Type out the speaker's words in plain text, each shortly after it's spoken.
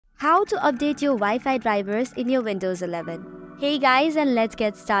how to update your Wi-Fi drivers in your Windows 11. Hey guys, and let's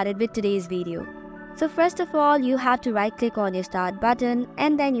get started with today's video. So first of all, you have to right click on your start button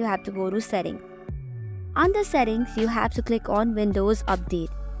and then you have to go to settings. Under settings, you have to click on Windows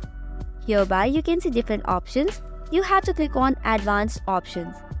Update. Hereby, you can see different options. You have to click on advanced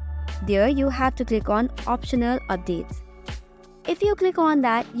options. There you have to click on optional updates. If you click on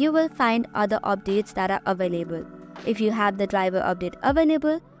that, you will find other updates that are available. If you have the driver update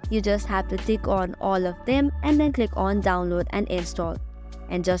available, you just have to click on all of them and then click on download and install.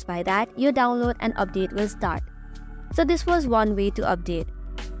 And just by that, your download and update will start. So this was one way to update.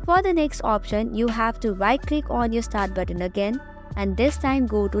 For the next option, you have to right click on your start button again and this time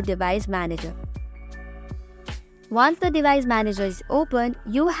go to device manager. Once the device manager is open,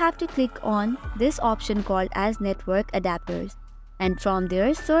 you have to click on this option called as network adapters. And from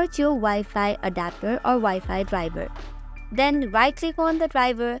there, search your Wi-Fi adapter or Wi-Fi driver. Then right click on the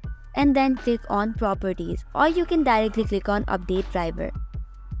driver and then click on properties, or you can directly click on update driver.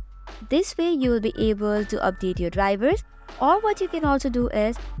 This way you will be able to update your drivers, or what you can also do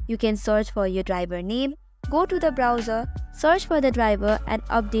is you can search for your driver name, go to the browser, search for the driver and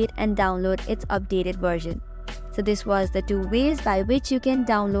update and download its updated version. So this was the two ways by which you can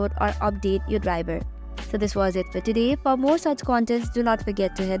download or update your driver. So this was it for today. For more such contents, do not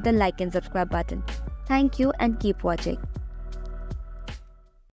forget to hit the like and subscribe button. Thank you and keep watching.